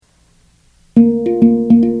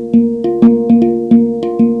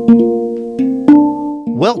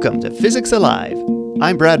Welcome to Physics Alive.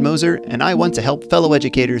 I'm Brad Moser, and I want to help fellow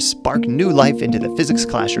educators spark new life into the physics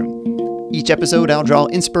classroom. Each episode, I'll draw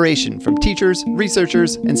inspiration from teachers,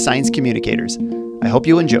 researchers, and science communicators. I hope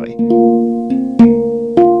you enjoy.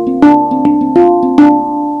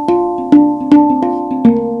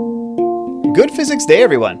 Good Physics Day,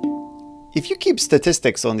 everyone! If you keep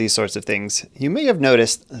statistics on these sorts of things, you may have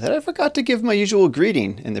noticed that I forgot to give my usual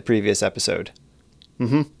greeting in the previous episode.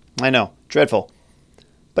 I know, dreadful.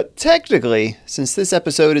 But technically, since this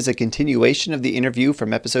episode is a continuation of the interview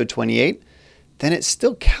from episode 28, then it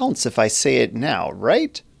still counts if I say it now,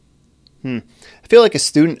 right? I feel like a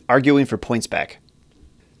student arguing for points back.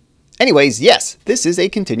 Anyways, yes, this is a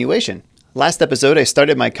continuation. Last episode, I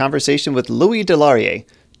started my conversation with Louis Deslauriers,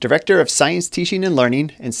 Director of Science Teaching and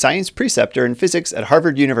Learning and Science Preceptor in Physics at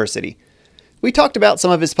Harvard University. We talked about some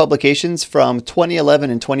of his publications from 2011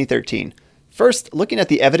 and 2013. First, looking at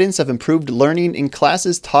the evidence of improved learning in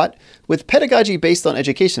classes taught with pedagogy based on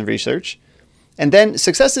education research, and then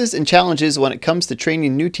successes and challenges when it comes to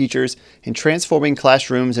training new teachers and transforming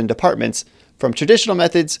classrooms and departments from traditional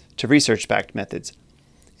methods to research-backed methods.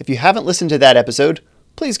 If you haven't listened to that episode,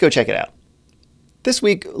 please go check it out. This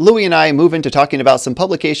week, Louis and I move into talking about some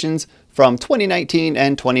publications from 2019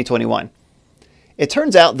 and 2021. It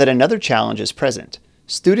turns out that another challenge is present.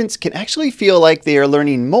 Students can actually feel like they are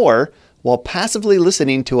learning more while passively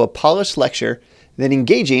listening to a polished lecture than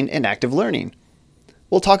engaging in active learning.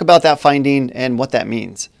 We'll talk about that finding and what that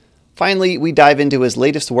means. Finally, we dive into his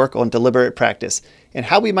latest work on deliberate practice and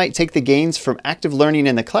how we might take the gains from active learning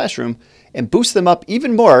in the classroom and boost them up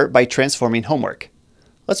even more by transforming homework.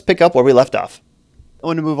 Let's pick up where we left off. I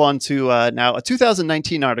want to move on to now a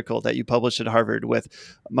 2019 article that you published at Harvard with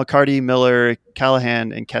McCarty, Miller,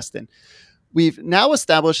 Callahan, and Keston. We've now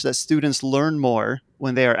established that students learn more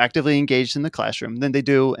when they are actively engaged in the classroom than they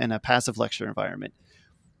do in a passive lecture environment.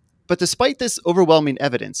 But despite this overwhelming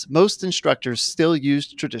evidence, most instructors still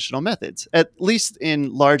use traditional methods, at least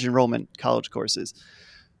in large enrollment college courses.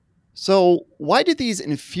 So why do these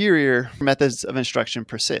inferior methods of instruction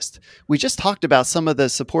persist? We just talked about some of the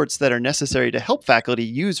supports that are necessary to help faculty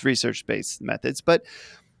use research-based methods, but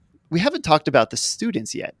we haven't talked about the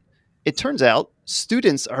students yet. It turns out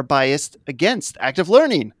students are biased against active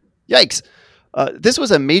learning. Yikes. This was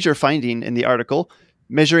a major finding in the article,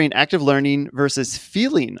 measuring active learning versus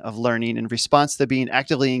feeling of learning in response to being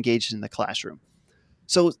actively engaged in the classroom.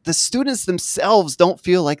 So the students themselves don't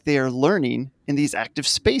feel like they are learning in these active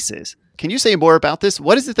spaces. Can you say more about this?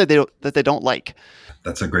 What is it that they don't like?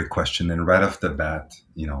 That's a great question. And right off the bat,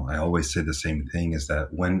 I always say the same thing is that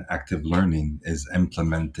when active learning is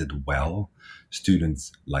implemented well,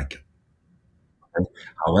 students like it. Right?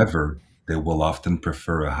 However, they will often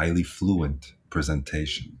prefer a highly fluent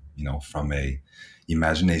presentation,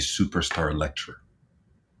 imagine a superstar lecturer,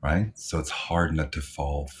 right? So it's hard not to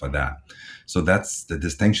fall for that. So that's the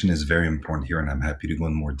distinction is very important here, and I'm happy to go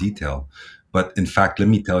in more detail. But in fact, let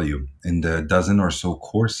me tell you, in the dozen or so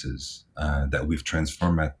courses that we've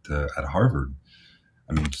transformed at Harvard,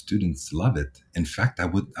 students love it. In fact, I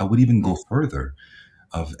would even go further.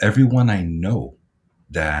 Of everyone I know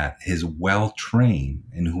that is well trained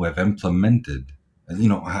and who have implemented,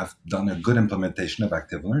 have done a good implementation of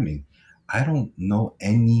active learning, I don't know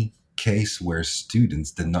any case where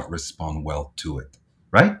students did not respond well to it,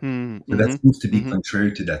 right? So that seems to be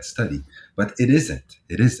contrary to that study, but it isn't.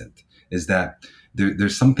 Is that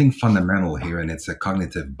there's something fundamental here, and it's a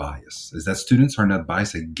cognitive bias. Is that students are not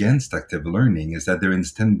biased against active learning, is that they're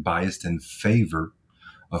instead biased in favor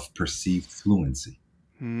of perceived fluency.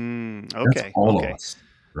 Okay. That's all of us,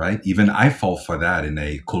 right? Even I fall for that in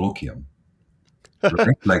a colloquium.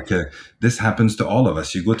 Right? Like this happens to all of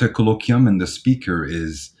us. You go to a colloquium and the speaker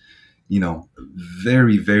is,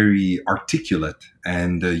 very, very articulate,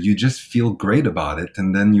 and you just feel great about it.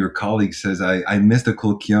 And then your colleague says, I missed the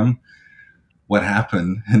colloquium. What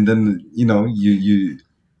happened? And then, you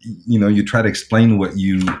try to explain what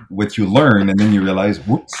you learn, and then you realize,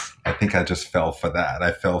 whoops, I think I just fell for that.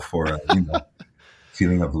 I fell for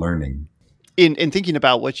feeling of learning. In thinking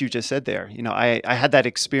about what you just said there, I had that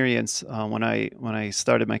experience when I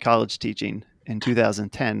started my college teaching in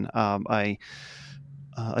 2010. I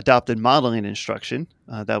adopted modeling instruction.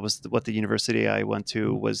 That was what the university I went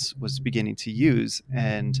to was beginning to use,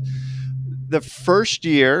 and the first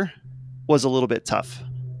year was a little bit tough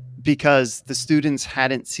because the students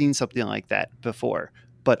hadn't seen something like that before,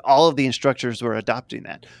 but all of the instructors were adopting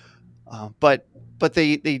that. But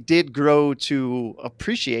they did grow to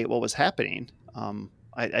appreciate what was happening.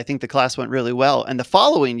 I think the class went really well. And the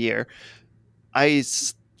following year, I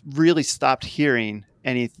really stopped hearing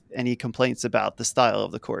any complaints about the style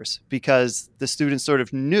of the course, because the students sort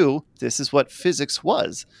of knew this is what physics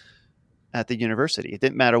was at the university. It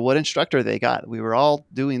didn't matter what instructor they got. We were all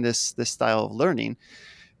doing this style of learning,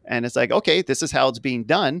 and it's like, okay, this is how it's being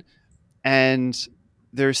done. And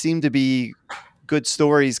there seemed to be good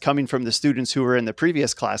stories coming from the students who were in the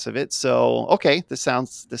previous class of it. So, okay, this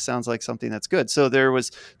sounds like something that's good. So there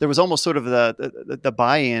was almost sort of the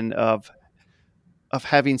buy-in of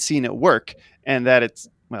having seen it work, and that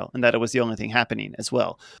it was the only thing happening as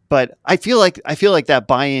well. But I feel like that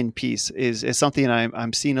buy-in piece is something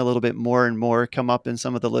I'm seeing a little bit more and more come up in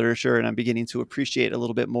some of the literature, and I'm beginning to appreciate a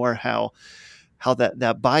little bit more how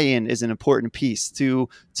that buy-in is an important piece to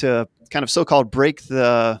kind of so-called break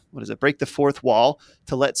the fourth wall,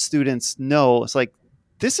 to let students know it's like,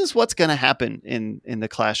 this is what's going to happen in the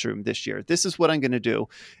classroom this year. This is what I'm going to do,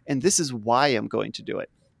 and this is why I'm going to do it.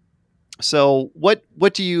 So what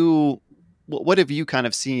have you kind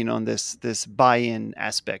of seen on this buy-in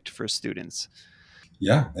aspect for students?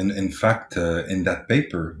 Yeah, and in fact, in that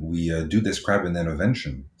paper, we do describe an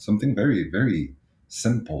intervention, something very, very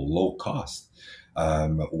simple, low cost,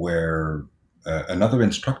 where another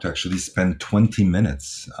instructor actually spent 20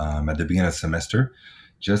 minutes at the beginning of the semester,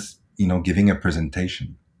 just giving a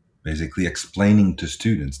presentation, basically explaining to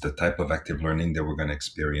students the type of active learning they were going to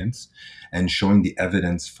experience, and showing the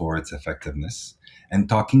evidence for its effectiveness, and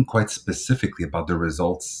talking quite specifically about the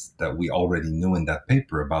results that we already knew in that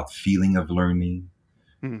paper about feeling of learning,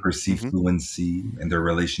 perceived Mm-hmm. fluency, and their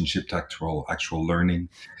relationship to actual learning.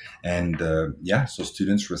 And yeah, so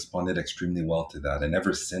students responded extremely well to that. And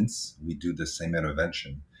ever since, we do the same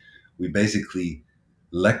intervention. We basically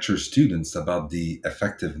lecture students about the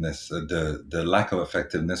effectiveness, the lack of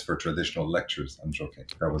effectiveness for traditional lectures. I'm joking.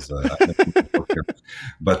 That was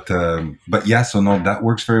but yeah. So no, that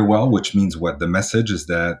works very well. Which means what the message is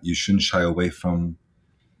that you shouldn't shy away from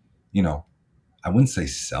you know I wouldn't say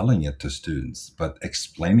selling it to students, but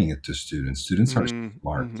explaining it to students. Students are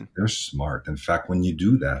smart. Mm-hmm. They're smart. In fact, when you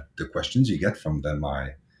do that, the questions you get from them,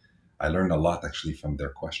 I learned a lot actually from their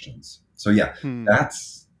questions. So yeah, Hmm.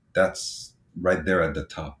 that's right there at the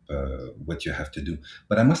top what you have to do.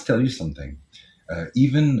 But I must tell you something.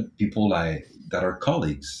 Even people that are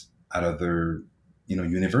colleagues at other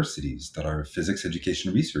universities that are physics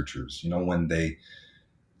education researchers, when they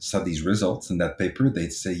saw these results in that paper,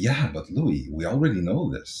 they'd say, yeah, but Louis, we already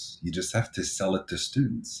know this. You just have to sell it to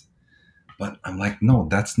students. But I'm like, no,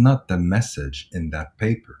 that's not the message in that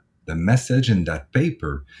paper. The message in that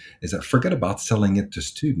paper is that forget about selling it to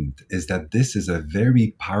students, is that this is a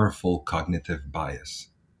very powerful cognitive bias.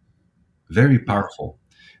 Very powerful.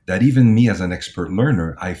 That even me as an expert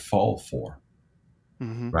learner, I fall for.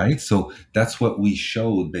 Mm-hmm. Right? So that's what we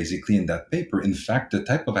showed basically in that paper. In fact, the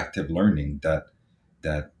type of active learning that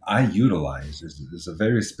I utilize is a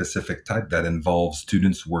very specific type that involves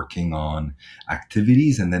students working on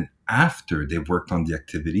activities. And then after they've worked on the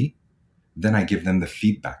activity, then I give them the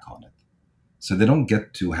feedback on it. So they don't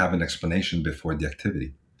get to have an explanation before the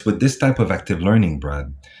activity. With this type of active learning,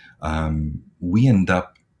 Brad, we end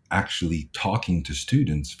up actually talking to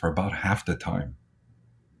students for about half the time.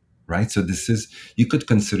 Right. So you could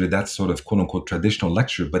consider that sort of quote unquote traditional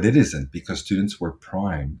lecture, but it isn't because students were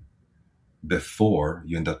primed before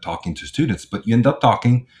you end up talking to students, but you end up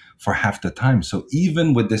talking for half the time. So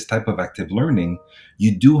even with this type of active learning,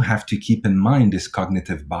 you do have to keep in mind this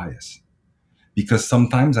cognitive bias because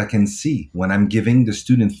sometimes I can see when I'm giving the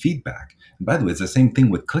student feedback. And by the way, it's the same thing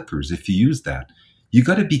with clickers. If you use that, you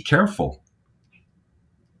got to be careful,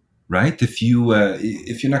 right? If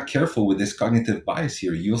you're not careful with this cognitive bias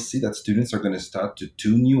here, you'll see that students are going to start to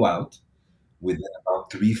tune you out within about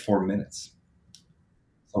 3-4 minutes.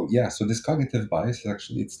 So yeah, so this cognitive bias is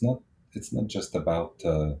actually it's not just about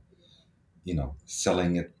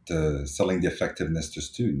selling the effectiveness to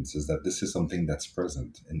students. Is that this is something that's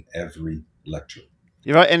present in every lecture.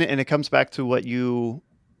 You're right, and it comes back to what you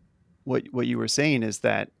were saying, is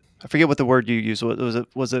that I forget what the word you used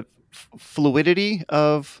was it fluidity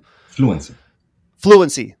of Fluency.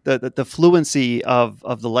 fluency. The fluency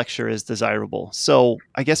of the lecture is desirable. So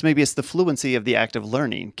I guess maybe it's the fluency of the act of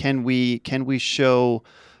learning. Can we show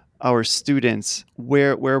our students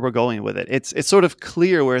where we're going with it? It's sort of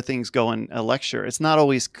clear where things go in a lecture. It's not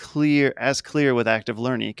always clear with active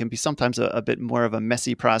learning. It can be sometimes a bit more of a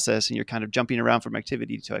messy process, and you're kind of jumping around from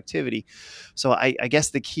activity to activity. So I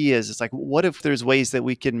guess the key is, it's like, what if there's ways that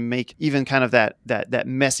we can make even kind of that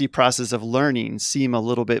messy process of learning seem a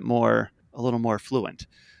little more fluent?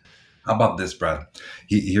 How about this, Brad?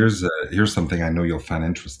 Here's something I know you'll find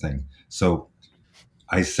interesting. So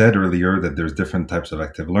I said earlier that there's different types of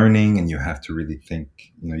active learning, and you have to really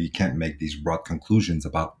think, you can't make these broad conclusions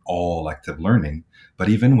about all active learning. But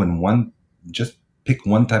even when just pick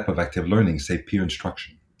one type of active learning, say peer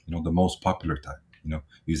instruction, the most popular type,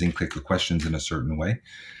 using clicker questions in a certain way.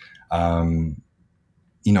 Um,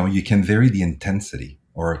 you can vary the intensity,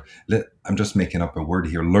 or I'm just making up a word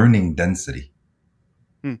here, learning density,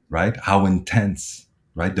 Hmm. right? How intense,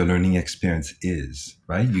 right, the learning experience is,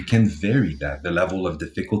 right? You can vary that, the level of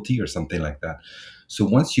difficulty or something like that. So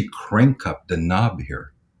once you crank up the knob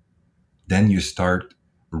here, then you start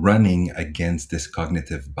running against this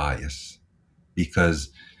cognitive bias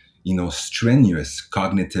because, strenuous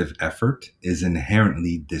cognitive effort is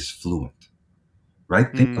inherently disfluent,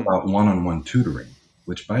 right? Think Hmm. about one-on-one tutoring,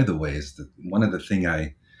 which, by the way, is one of the thing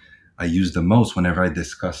I use the most whenever I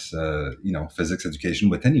discuss, physics education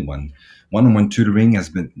with anyone. One-on-one tutoring has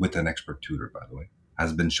been, with an expert tutor, by the way,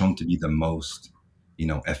 has been shown to be the most,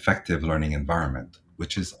 effective learning environment,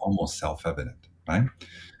 which is almost self-evident, right?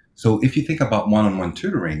 So if you think about one-on-one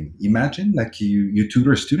tutoring, imagine like you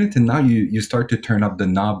tutor a student, and now you start to turn up the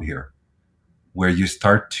knob here, where you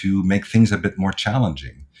start to make things a bit more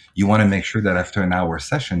challenging. You want to make sure that after an hour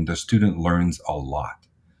session, the student learns a lot.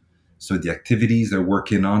 So the activities they're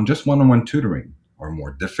working on, just one-on-one tutoring, are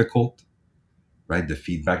more difficult, right? The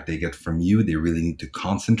feedback they get from you, they really need to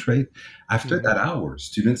concentrate. After Hmm. that hour,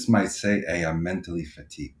 students might say, "Hey, I'm mentally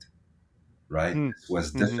fatigued," right? Hmm. This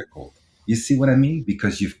was Hmm. difficult. You see what I mean?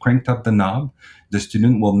 Because you've cranked up the knob, the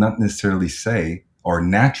student will not necessarily say or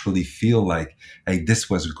naturally feel like, "Hey, this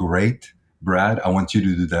was great, Brad. I want you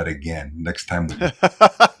to do that again next time we meet."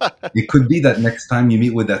 It could be that next time you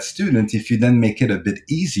meet with that student, if you then make it a bit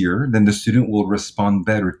easier, then the student will respond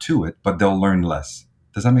better to it, but they'll learn less.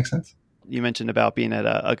 Does that make sense? You mentioned about being at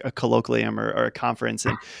a colloquium or a conference,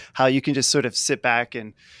 and how you can just sort of sit back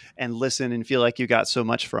and listen and feel like you got so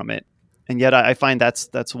much from it. And yet I find that's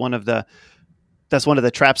one of the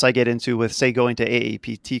traps I get into with, say, going to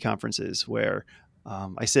AAPT conferences, where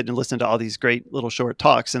I sit and listen to all these great little short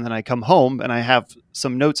talks, and then I come home and I have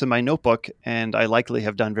some notes in my notebook, and I likely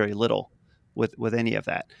have done very little with any of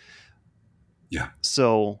that. Yeah,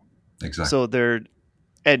 So exactly. so there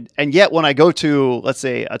and yet when I go to, let's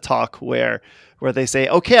say, a talk where they say,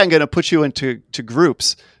 okay, I'm going to put you into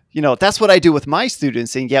groups, that's what I do with my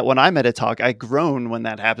students. And yet when I'm at a talk, I groan when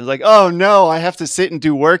that happens. Like, oh no, I have to sit and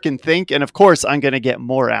do work and think. And of course I'm going to get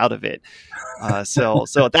more out of it. So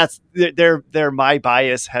that's there. My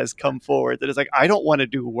bias has come forward that it's like, I don't want to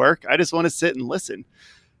do work. I just want to sit and listen.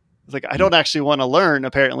 It's like, I don't actually want to learn,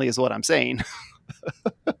 apparently, is what I'm saying.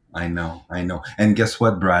 I know, I know. And guess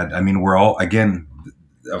what, Brad? I mean, we're all, again,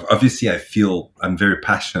 obviously, I feel I'm very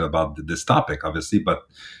passionate about this topic, obviously, but,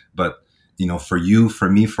 for you, for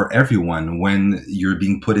me, for everyone, when you're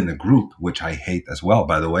being put in a group, which I hate as well,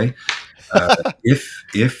 by the way, uh,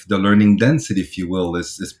 if the learning density, if you will,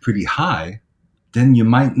 is pretty high, then you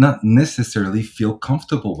might not necessarily feel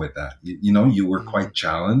comfortable with that. You were Mm. quite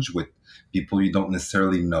challenged with people you don't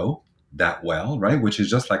necessarily know that well, right? Which is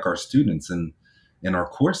just like our students in our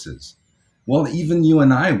courses. Well, even you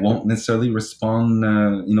and I won't necessarily respond,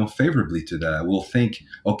 favorably to that. We'll think,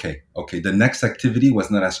 okay, the next activity was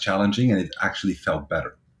not as challenging and it actually felt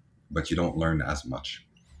better, but you don't learn as much.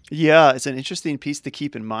 Yeah, it's an interesting piece to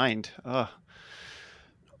keep in mind.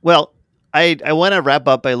 Well, I want to wrap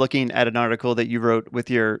up by looking at an article that you wrote with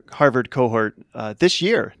your Harvard cohort this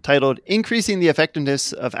year, titled "Increasing the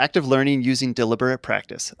Effectiveness of Active Learning Using Deliberate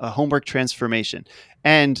Practice: A Homework Transformation."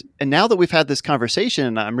 And now that we've had this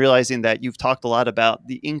conversation, I'm realizing that you've talked a lot about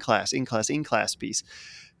the in class piece.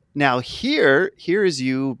 Now here is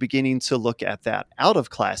you beginning to look at that out of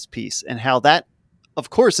class piece, and how that, of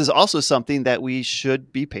course, is also something that we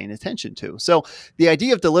should be paying attention to. So the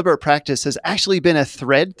idea of deliberate practice has actually been a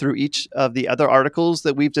thread through each of the other articles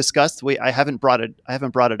that we've discussed. I haven't brought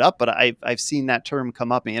it up, but I've seen that term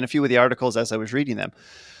come up in a few of the articles as I was reading them.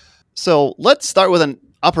 So let's start with an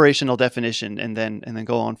operational definition, and then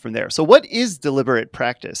go on from there. So what is deliberate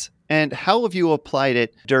practice, and how have you applied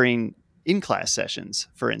it during in-class sessions,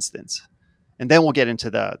 for instance? And then we'll get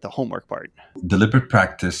into the homework part. Deliberate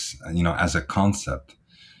practice, as a concept,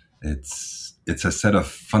 it's a set of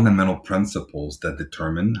fundamental principles that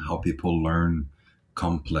determine how people learn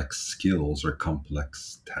complex skills or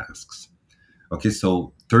complex tasks. Okay,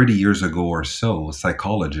 so 30 years ago or so,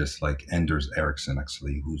 psychologists like Anders Ericsson,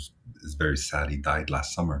 actually, who's is very sad, he died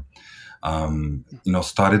last summer,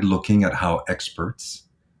 started looking at how experts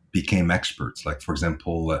became experts. Like, for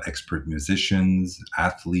example, expert musicians,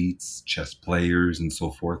 athletes, chess players, and so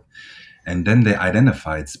forth. And then they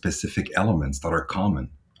identified specific elements that are common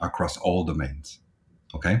across all domains.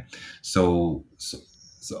 Okay, so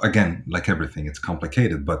So again, like everything, it's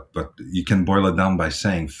complicated, but you can boil it down by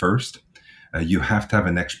saying first, you have to have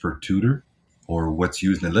an expert tutor, or what's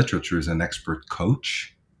used in literature is an expert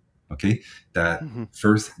coach. Okay, that Hmm.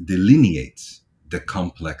 first delineates the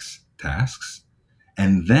complex tasks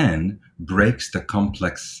and then breaks the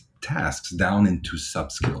complex tasks down into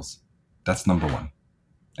sub skills. That's number one,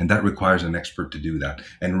 and that requires an expert to do that.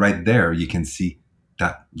 And right there, you can see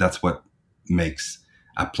that that's what makes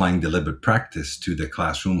applying deliberate practice to the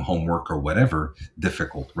classroom homework or whatever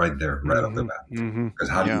difficult right there, right off the Hmm. bat. Hmm. Because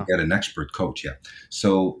how do you Yeah. get an expert coach? Yeah.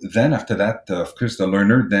 So then after that, of course, the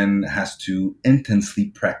learner then has to intensely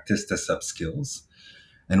practice the sub skills.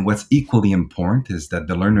 And what's equally important is that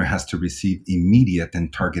the learner has to receive immediate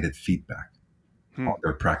and targeted feedback Hmm. on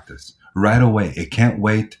their practice right away. It can't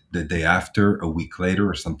wait the day after, a week later,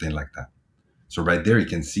 or something like that. So right there, you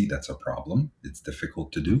can see that's a problem. It's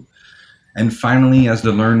difficult to do. And finally, as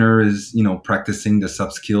the learner is, practicing the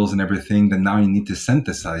sub skills and everything, then now you need to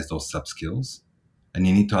synthesize those sub skills, and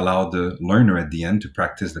you need to allow the learner at the end to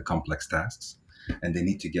practice the complex tasks, and they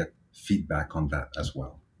need to get feedback on that as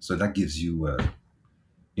well. So that gives you,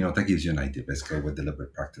 an idea basically what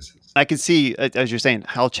deliberate practice is. I can see, as you're saying,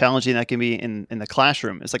 how challenging that can be in the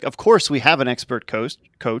classroom. It's like, of course, we have an expert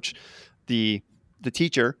coach, the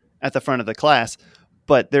teacher at the front of the class,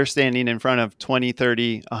 but they're standing in front of 20,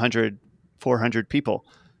 30, 100, 400 people.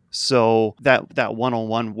 So that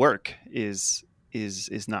one-on-one work is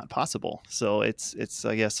not possible. So it's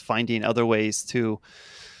I guess finding other ways to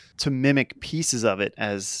mimic pieces of it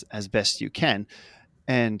as best you can.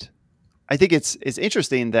 And I think it's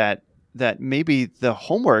interesting that maybe the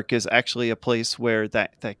homework is actually a place where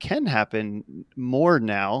that can happen more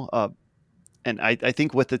now. And I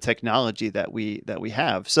think with the technology that we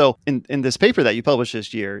have. So in this paper that you published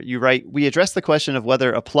this year, you write, we address the question of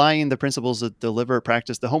whether applying the principles of deliberate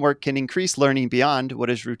practice to homework can increase learning beyond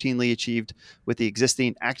what is routinely achieved with the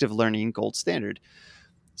existing active learning gold standard.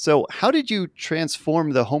 So, how did you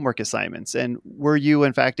transform the homework assignments? And were you,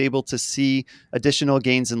 in fact, able to see additional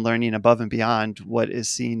gains in learning above and beyond what is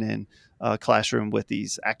seen in a classroom with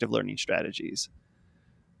these active learning strategies?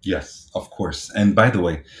 Yes, of course. And by the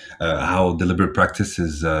way, how deliberate practice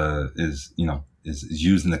is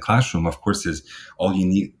used in the classroom, of course, is all you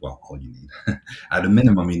need. Well, all you need. At a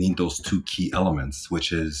minimum, you need those two key elements,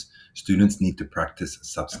 which is students need to practice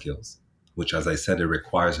sub skills, which, as I said, it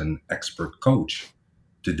requires an expert coach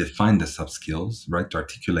to define the sub skills, right, to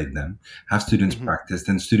articulate them, have students Hmm. practice,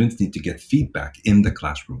 and students need to get feedback in the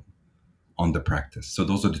classroom on the practice. So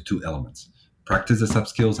those are the two elements: practice the sub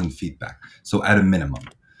skills and feedback. So at a minimum.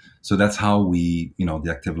 So that's how we,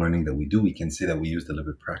 the active learning that we do, we can say that we use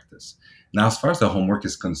deliberate practice. Now, as far as the homework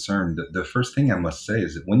is concerned, the first thing I must say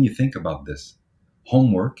is that when you think about this,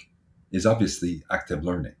 homework is obviously active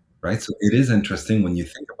learning, right? So it is interesting when you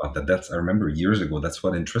think about that. I remember years ago, that's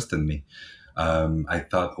what interested me. I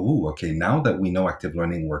thought, oh, okay, now that we know active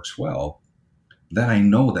learning works well, then I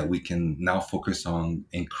know that we can now focus on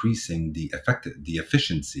increasing the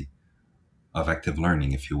efficiency of active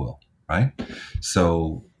learning, if you will, right?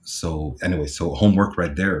 So anyway, so homework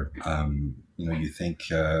right there. You think,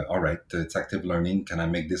 all right, it's active learning. Can I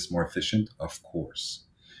make this more efficient? Of course.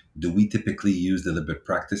 Do we typically use deliberate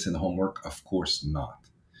practice in homework? Of course not.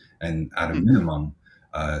 And at a Hmm. minimum,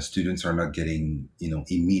 students are not getting,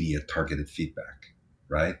 immediate targeted feedback,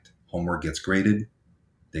 right? Homework gets graded,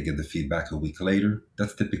 they get the feedback a week later.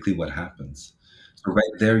 That's typically what happens. So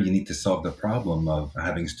right there, you need to solve the problem of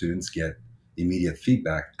having students get immediate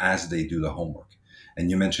feedback as they do the homework. And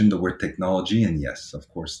you mentioned the word technology, and yes, of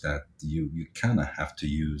course, that you kind of have to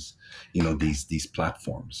use, these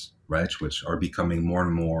platforms, right, which are becoming more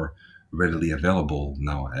and more readily available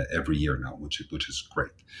now every year now, which is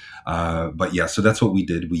great. But yeah, so that's what we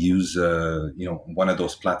did. We use one of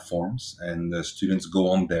those platforms, and the students go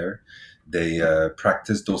on there, they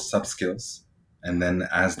practice those sub skills, and then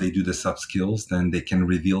as they do the sub skills, then they can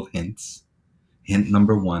reveal hints. Hint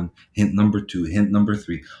number one, hint number two, hint number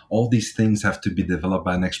three. All these things have to be developed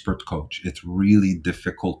by an expert coach. It's really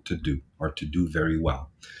difficult to do, or to do very well.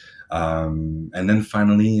 And then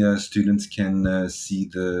finally, students can see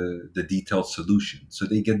the detailed solution, so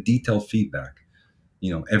they get detailed feedback,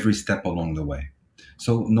 every step along the way.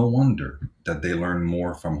 So no wonder that they learn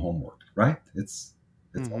more from homework, right? It's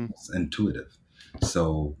Hmm. almost intuitive.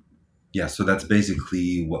 So yeah, so that's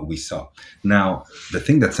basically what we saw. Now, the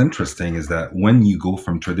thing that's interesting is that when you go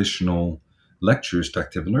from traditional lectures to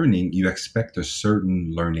active learning, you expect a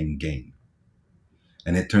certain learning gain.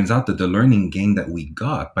 And it turns out that the learning gain that we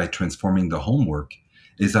got by transforming the homework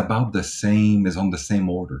is about the same, is on the same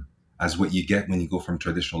order as what you get when you go from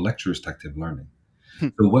traditional lectures to active learning.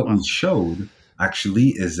 So what we Wow. showed actually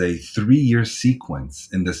is a 3-year sequence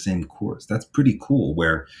in the same course. That's pretty cool,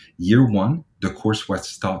 where year one, the course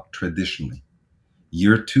was taught traditionally.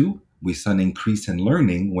 Year two, we saw an increase in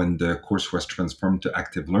learning when the course was transformed to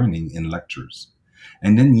active learning in lectures.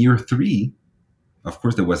 And then year three, of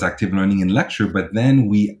course, there was active learning in lecture, but then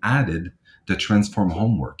we added the transform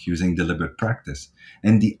homework using deliberate practice.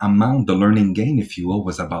 And the amount, the learning gain, if you will,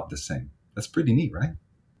 was about the same. That's pretty neat, right?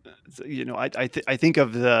 I think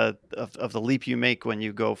of the leap you make when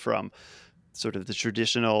you go from sort of the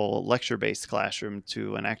traditional lecture-based classroom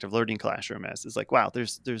to an active learning classroom. As it's like, wow,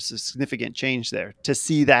 there's a significant change there. To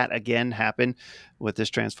see that again happen with this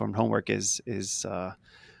transformed homework is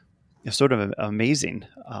sort of amazing.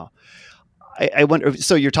 I wonder.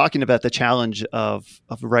 So you're talking about the challenge of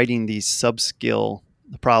writing these sub-skill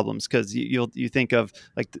problems, because you think of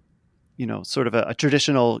like, sort of a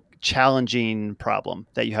traditional challenging problem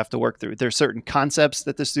that you have to work through. There's certain concepts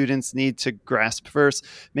that the students need to grasp first.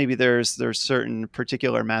 Maybe there's certain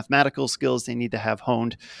particular mathematical skills they need to have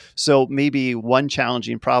honed. So maybe one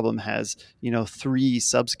challenging problem has, 3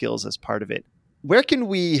 sub skills as part of it. Where can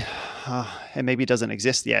we, and maybe it doesn't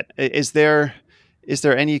exist yet, is there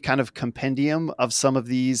any kind of compendium of some of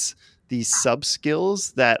these sub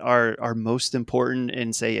skills that are most important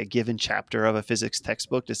in, say, a given chapter of a physics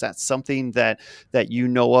textbook? Is that something that you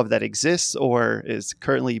know of that exists or is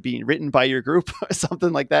currently being written by your group or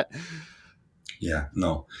something like that? Yeah,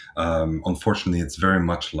 no. Unfortunately, it's very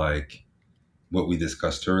much like what we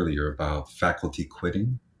discussed earlier about faculty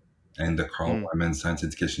quitting and the Carl Mm. Wyman Science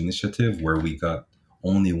Education Initiative, where we got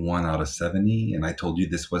only 1 out of 70. And I told you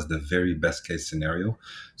this was the very best case scenario.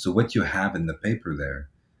 So what you have in the paper there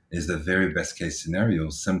is the very best case scenario,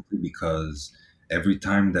 simply because every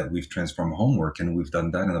time that we've transformed homework, and we've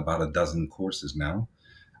done that in about a dozen courses now,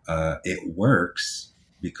 it works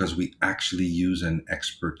because we actually use an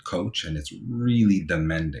expert coach, and it's really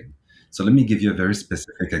demanding. So let me give you a very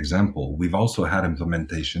specific example. We've also had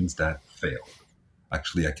implementations that failed.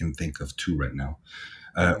 Actually, I can think of 2 right now.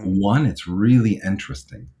 Mm-hmm. One, it's really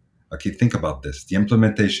interesting. Okay, think about this. The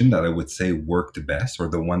implementation that I would say worked best, or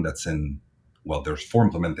the one that's in, well, there's 4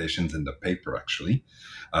 implementations in the paper actually,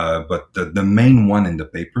 but the main one in the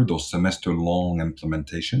paper, those semester long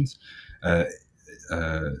implementations, uh,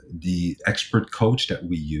 the expert coach that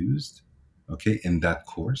we used, okay, in that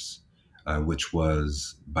course, which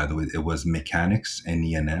was, by the way, it was mechanics and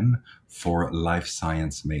E&M for life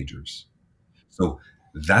science majors. So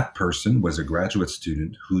that person was a graduate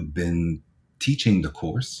student who'd been teaching the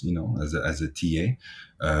course, as a TA,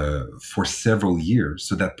 for several years.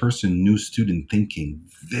 So that person knew student thinking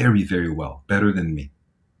very, very well, better than me.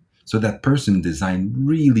 So that person designed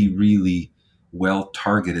really, really well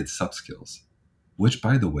targeted sub skills, which,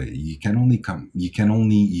 by the way, you can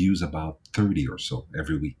only use about 30 or so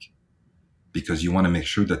every week, because you want to make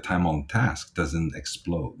sure the time on task doesn't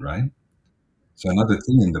explode, right? So another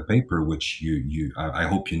thing in the paper, which I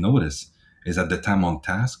hope you notice, is that the time on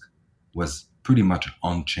task was pretty much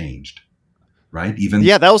unchanged, right? Even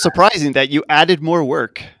Yeah, that was surprising that you added more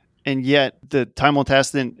work and yet the time on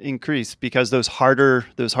task didn't increase, because those harder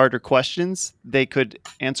questions they could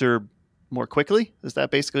answer more quickly. Is that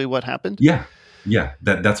basically what happened? yeah, yeah,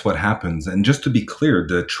 that's what happens. And just to be clear,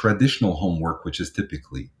 the traditional homework, which is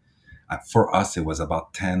typically, for us, it was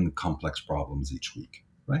about 10 complex problems each week,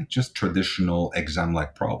 right? Just traditional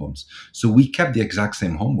exam-like problems. So we kept the exact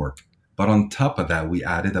same homework, but on top of that, we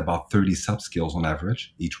added about 30 sub-skills on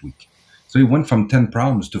average each week. So it went from 10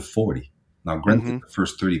 problems to 40. Now, granted, Mm-hmm. the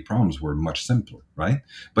first 30 problems were much simpler, right?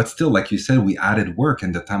 But still, like you said, we added work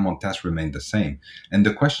and the time on task remained the same. And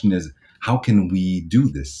the question is, how can we do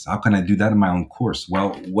this? How can I do that in my own course?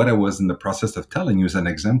 Well, what I was in the process of telling you is an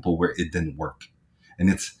example where it didn't work. And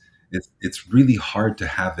it's really hard to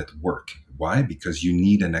have it work. Why? Because you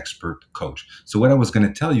need an expert coach. So what I was going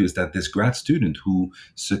to tell you is that this grad student who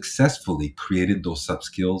successfully created those sub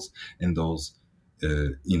skills in those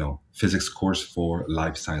physics course for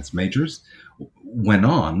life science majors went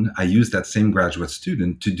on. I used that same graduate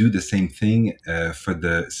student to do the same thing for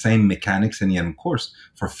the same mechanics and EM course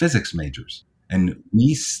for physics majors. And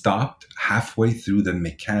we stopped halfway through the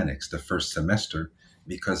mechanics the first semester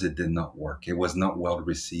because it did not work. It was not well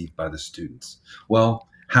received by the students. Well,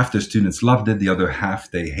 half the students loved it, the other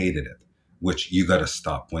half they hated it, which you got to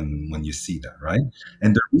stop when you see that, right?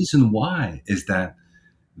 And the reason why is that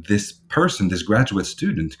this person, this graduate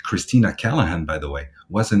student, Christina Callahan, by the way,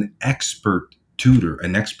 was an expert tutor,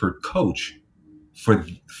 an expert coach for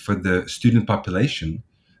the student population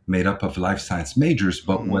made up of life science majors,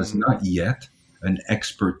 but was Mm-hmm. not yet an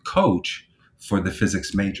expert coach for the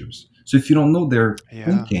physics majors. So if you don't know their Yeah.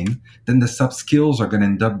 thinking, then the sub skills are going to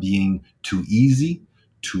end up being too easy,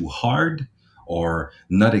 too hard, or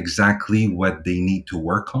not exactly what they need to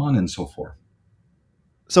work on, and so forth.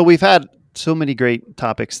 So we've had so many great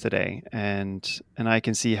topics today, and I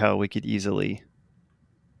can see how we could easily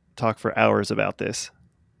talk for hours about this.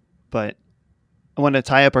 But I want to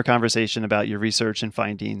tie up our conversation about your research and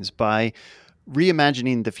findings by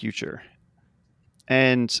reimagining the future.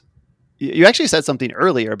 And you actually said something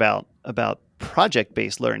earlier about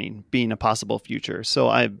project-based learning being a possible future. So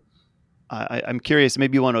I'm curious.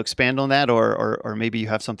 Maybe you want to expand on that, or maybe you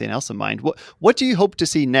have something else in mind. What do you hope to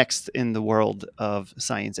see next in the world of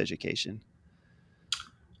science education?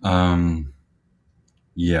 Um,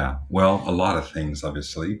 yeah, well, a lot of things,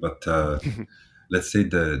 obviously, but let's say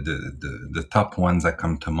the top ones that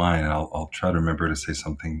come to mind, and I'll try to remember to say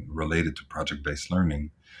something related to project based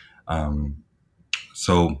learning. Um,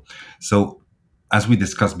 so, so as we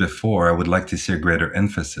discussed before, I would like to see a greater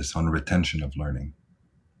emphasis on retention of learning,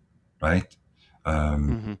 right?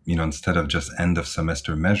 Hmm. Instead of just end of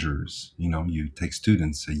semester measures, you take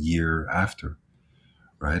students a year after,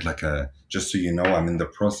 right? Just so you know, I'm in the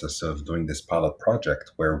process of doing this pilot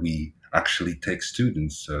project where we actually take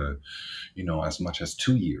students, as much as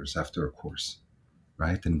 2 years after a course,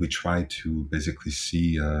 right? And we try to basically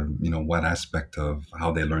see, what aspect of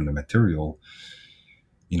how they learn the material,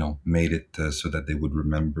 made it so that they would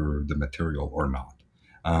remember the material or not.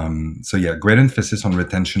 So yeah, great emphasis on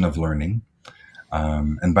retention of learning.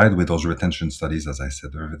 And by the way, those retention studies, as I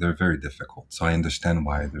said, they're very difficult. So I understand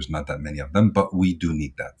why there's not that many of them, but we do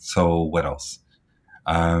need that. So what else?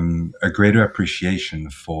 A greater appreciation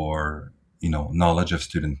for knowledge of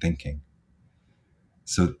student thinking.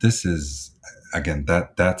 So this is again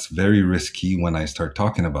that's very risky when I start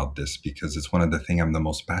talking about this because it's one of the things I'm the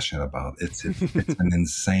most passionate about. It's an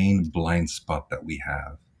insane blind spot that we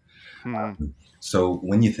have. Hmm. So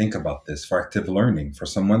when you think about this, for active learning, for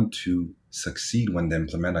someone to succeed when they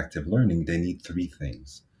implement active learning, they need three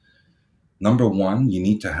things. Number one, you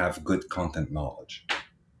need to have good content knowledge.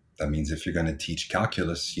 That means if you're going to teach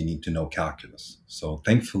calculus, you need to know calculus. So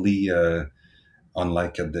thankfully,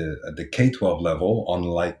 unlike at the K-12 level,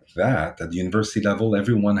 unlike that, at the university level,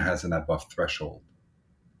 everyone has an above threshold,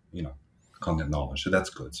 you know, content knowledge. So that's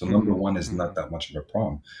good. So number Hmm. one is Hmm. not that much of a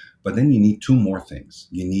problem. But then you need two more things.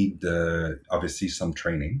 You need obviously some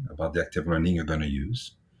training about the active learning you're going to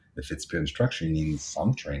use. If it's peer instruction, you need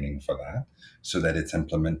some training for that so that it's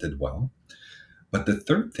implemented well. But the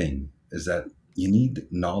third thing is that you need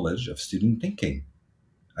knowledge of student thinking.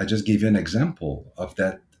 I just gave you an example of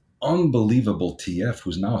that unbelievable TF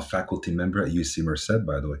who's now a faculty member at UC Merced,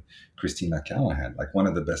 by the way, Christina Callahan, like one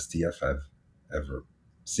of the best TF I've ever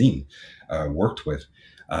seen, worked with.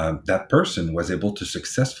 That person was able to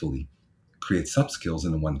successfully create subskills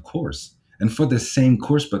in one course. And for the same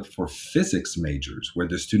course, but for physics majors, where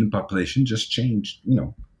the student population just changed,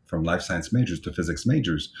 from life science majors to physics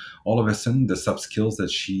majors, all of a sudden the subskills that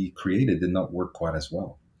she created did not work quite as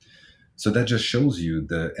well. So that just shows you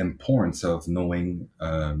the importance of knowing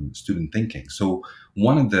student thinking. So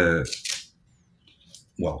one of the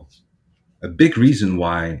well, a big reason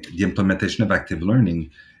why the implementation of active learning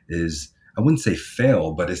is, I wouldn't say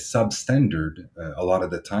fail, but is substandard a lot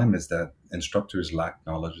of the time is that instructors lack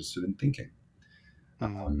knowledge of student thinking.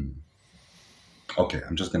 Hmm. Um, okay,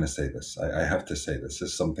 I'm just going to say this. I have to say this. This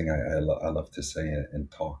is something I love to say in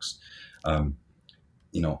talks. Um,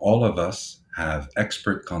 all of us have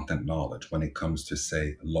expert content knowledge when it comes to,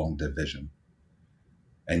 say, long division.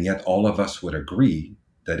 And yet, all of us would agree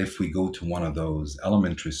that if we go to one of those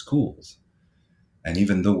elementary schools, and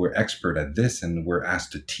even though we're expert at this and we're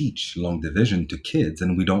asked to teach long division to kids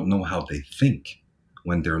and we don't know how they think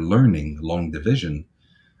when they're learning long division,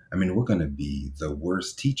 I mean, we're going to be the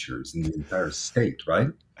worst teachers in the entire state, right?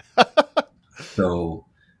 So,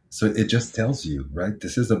 so it just tells you, right?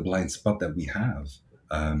 This is a blind spot that we have.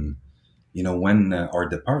 Um, when our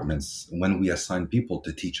departments, when we assign people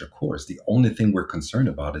to teach a course, the only thing we're concerned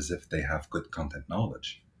about is if they have good content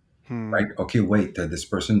knowledge, Hmm. right? Okay, wait, this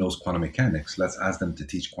person knows quantum mechanics. Let's ask them to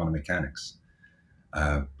teach quantum mechanics.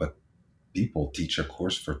 But people teach a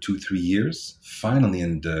course for 2, 3 years. Finally,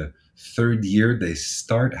 in the third year, they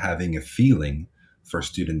start having a feeling for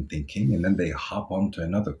student thinking, and then they hop onto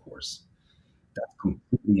another course. That's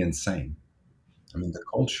completely insane. I mean, the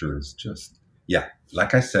culture is just, yeah,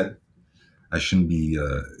 like I said, I shouldn't be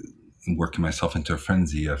working myself into a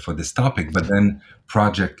frenzy for this topic, but then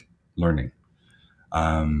project learning.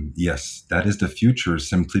 Yes, that is the future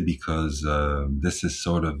simply because this is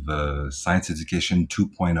sort of science education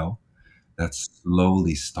 2.0 that's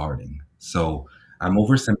slowly starting. So I'm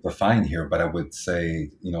oversimplifying here, but I would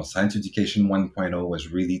say, science education 1.0 was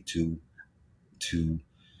really to to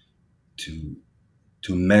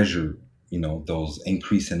to measure, those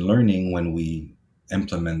increase in learning when we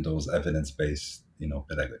implement those evidence-based,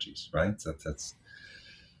 pedagogies, right?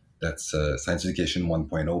 That's science education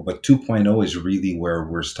 1.0. But 2.0 is really where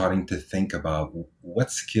we're starting to think about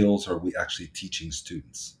what skills are we actually teaching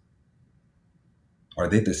students? Are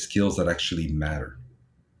they the skills that actually matter,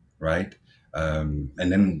 right? And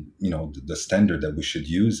then, the standard that we should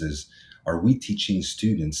use is, are we teaching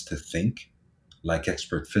students to think like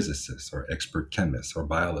expert physicists or expert chemists or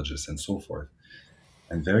biologists and so forth?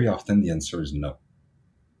 And very often the answer is no,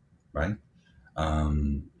 right?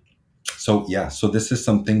 Um, so this is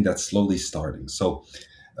something that's slowly starting. So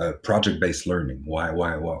project-based learning,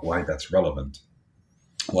 why that's relevant?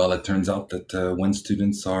 Well, it turns out that when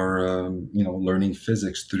students are, learning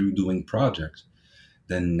physics through doing projects,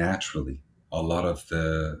 then naturally a lot of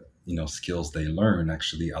the skills they learn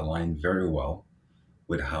actually align very well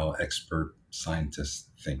with how expert scientists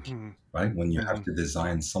think, right? When you have to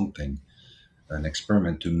design something, an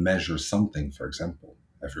experiment to measure something, for example,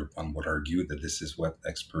 everyone would argue that this is what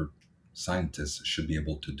expert scientists should be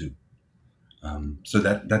able to do. So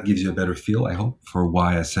that gives you a better feel, I hope, for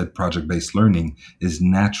why I said project-based learning is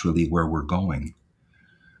naturally where we're going.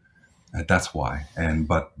 That's why.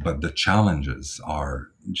 But the challenges are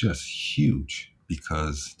just huge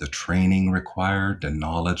because the training required, the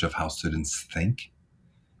knowledge of how students think,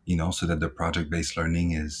 so that the project-based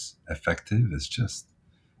learning is effective is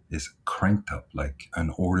cranked up like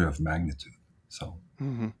an order of magnitude. So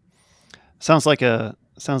Sounds like a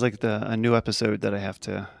new episode that I have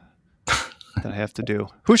to do.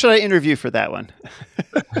 Who should I interview for that one?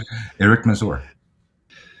 Eric Mazur.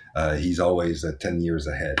 He's always 10 years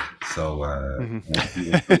ahead. So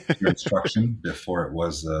he went through instruction before it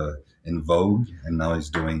was in vogue, and now he's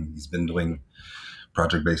been doing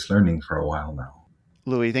project-based learning for a while now.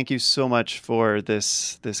 Louis, thank you so much for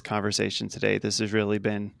this conversation today. This has really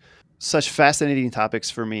been such fascinating topics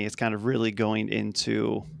for me. It's kind of really going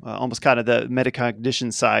into almost kind of the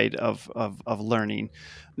metacognition side of learning,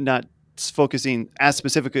 not focusing as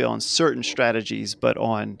specifically on certain strategies, but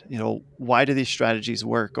on, why do these strategies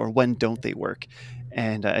work or when don't they work?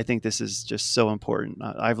 And I think this is just so important.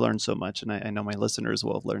 I've learned so much, and I know my listeners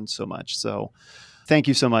will have learned so much. So thank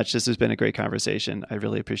you so much. This has been a great conversation. I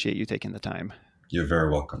really appreciate you taking the time. You're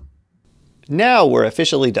very welcome. Now we're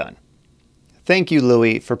officially done. Thank you,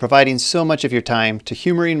 Louis, for providing so much of your time to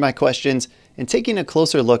humoring my questions and taking a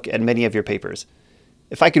closer look at many of your papers.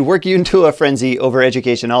 If I could work you into a frenzy over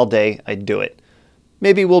education all day, I'd do it.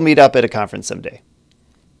 Maybe we'll meet up at a conference someday.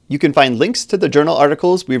 You can find links to the journal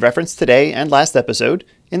articles we referenced today and last episode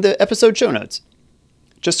in the episode show notes.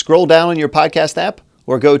 Just scroll down in your podcast app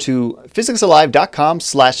or go to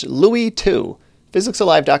physicsalive.com/Louis2.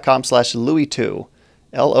 physicsalive.com/Louis2.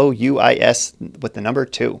 Louis with the number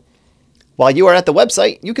 2. While you are at the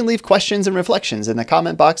website, you can leave questions and reflections in the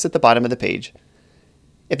comment box at the bottom of the page.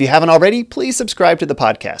 If you haven't already, please subscribe to the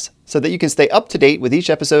podcast so that you can stay up to date with each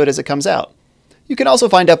episode as it comes out. You can also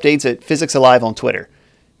find updates at Physics Alive on Twitter.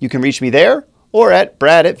 You can reach me there or at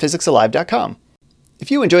brad@physicsalive.com. If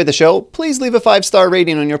you enjoy the show, please leave a 5-star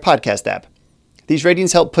rating on your podcast app. These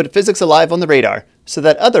ratings help put Physics Alive on the radar so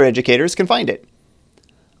that other educators can find it.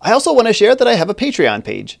 I also want to share that I have a Patreon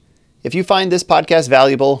page. If you find this podcast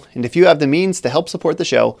valuable, and if you have the means to help support the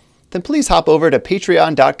show, then please hop over to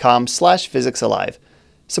patreon.com/physicsalive.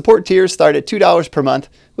 Support tiers start at $2 per month,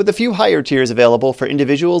 with a few higher tiers available for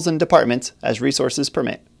individuals and departments as resources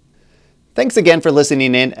permit. Thanks again for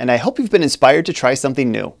listening in, and I hope you've been inspired to try something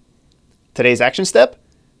new. Today's action step?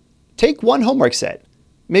 Take one homework set,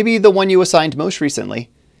 maybe the one you assigned most recently,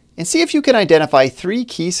 and see if you can identify 3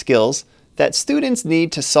 key skills that students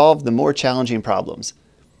need to solve the more challenging problems.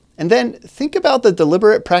 And then think about the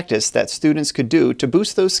deliberate practice that students could do to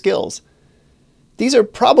boost those skills. These are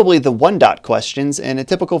probably the 1-dot questions in a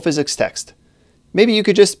typical physics text. Maybe you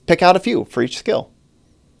could just pick out a few for each skill.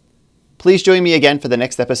 Please join me again for the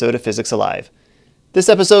next episode of Physics Alive. This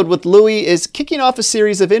episode with Louis is kicking off a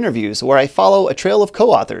series of interviews where I follow a trail of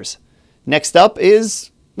co-authors. Next up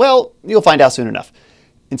is, well, you'll find out soon enough.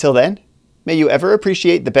 Until then, may you ever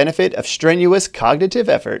appreciate the benefit of strenuous cognitive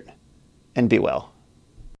effort, and be well.